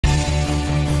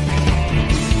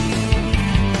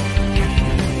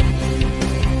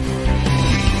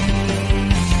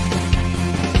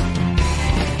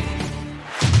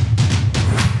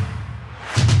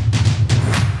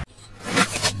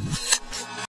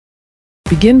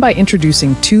Begin by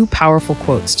introducing two powerful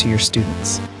quotes to your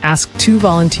students. Ask two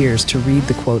volunteers to read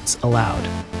the quotes aloud.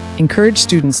 Encourage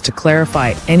students to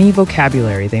clarify any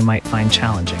vocabulary they might find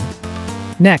challenging.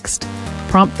 Next,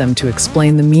 prompt them to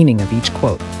explain the meaning of each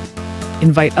quote.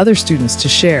 Invite other students to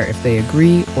share if they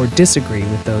agree or disagree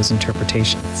with those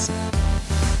interpretations.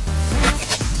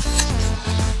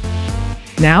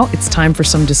 Now it's time for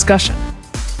some discussion.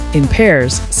 In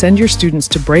pairs, send your students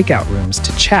to breakout rooms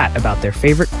to chat about their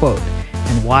favorite quote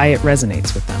and why it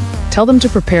resonates with them. Tell them to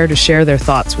prepare to share their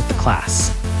thoughts with the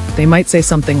class. They might say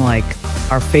something like,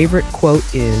 "Our favorite quote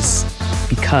is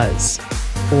because,"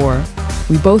 or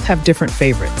 "We both have different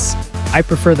favorites. I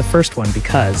prefer the first one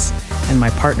because, and my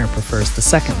partner prefers the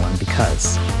second one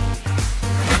because."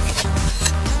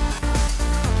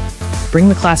 Bring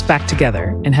the class back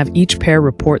together and have each pair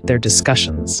report their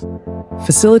discussions.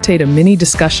 Facilitate a mini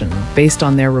discussion based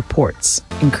on their reports,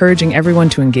 encouraging everyone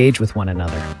to engage with one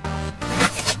another.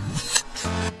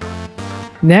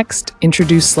 Next,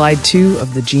 introduce slide 2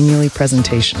 of the Genially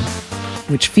presentation,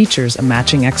 which features a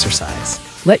matching exercise.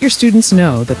 Let your students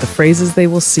know that the phrases they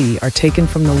will see are taken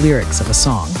from the lyrics of a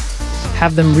song.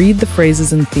 Have them read the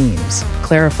phrases and themes,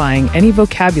 clarifying any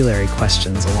vocabulary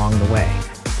questions along the way.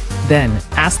 Then,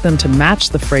 ask them to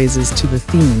match the phrases to the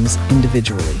themes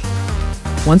individually.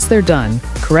 Once they're done,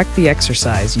 correct the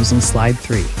exercise using slide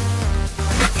 3.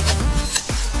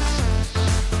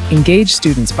 Engage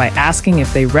students by asking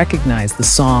if they recognize the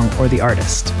song or the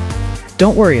artist.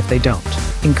 Don't worry if they don't.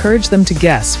 Encourage them to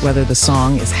guess whether the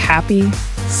song is happy,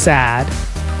 sad,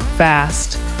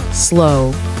 fast,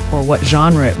 slow, or what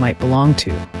genre it might belong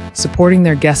to, supporting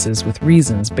their guesses with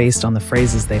reasons based on the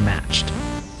phrases they matched.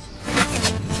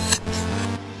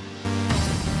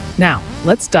 Now,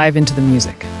 let's dive into the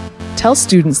music. Tell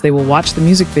students they will watch the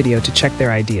music video to check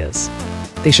their ideas.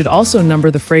 They should also number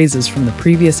the phrases from the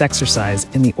previous exercise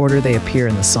in the order they appear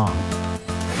in the song.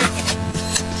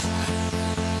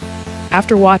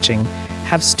 After watching,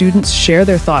 have students share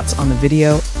their thoughts on the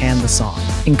video and the song.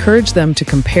 Encourage them to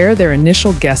compare their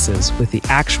initial guesses with the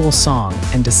actual song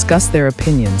and discuss their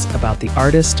opinions about the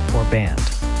artist or band.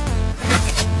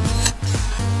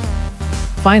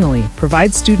 Finally,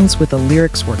 provide students with a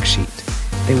lyrics worksheet.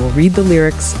 They will read the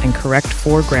lyrics and correct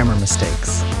 4 grammar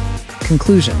mistakes.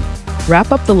 Conclusion.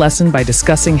 Wrap up the lesson by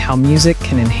discussing how music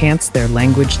can enhance their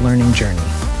language learning journey.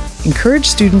 Encourage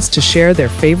students to share their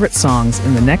favorite songs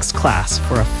in the next class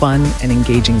for a fun and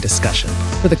engaging discussion.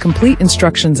 For the complete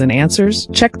instructions and answers,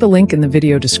 check the link in the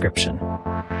video description.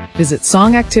 Visit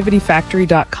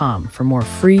songactivityfactory.com for more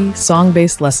free,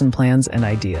 song-based lesson plans and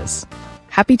ideas.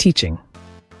 Happy teaching!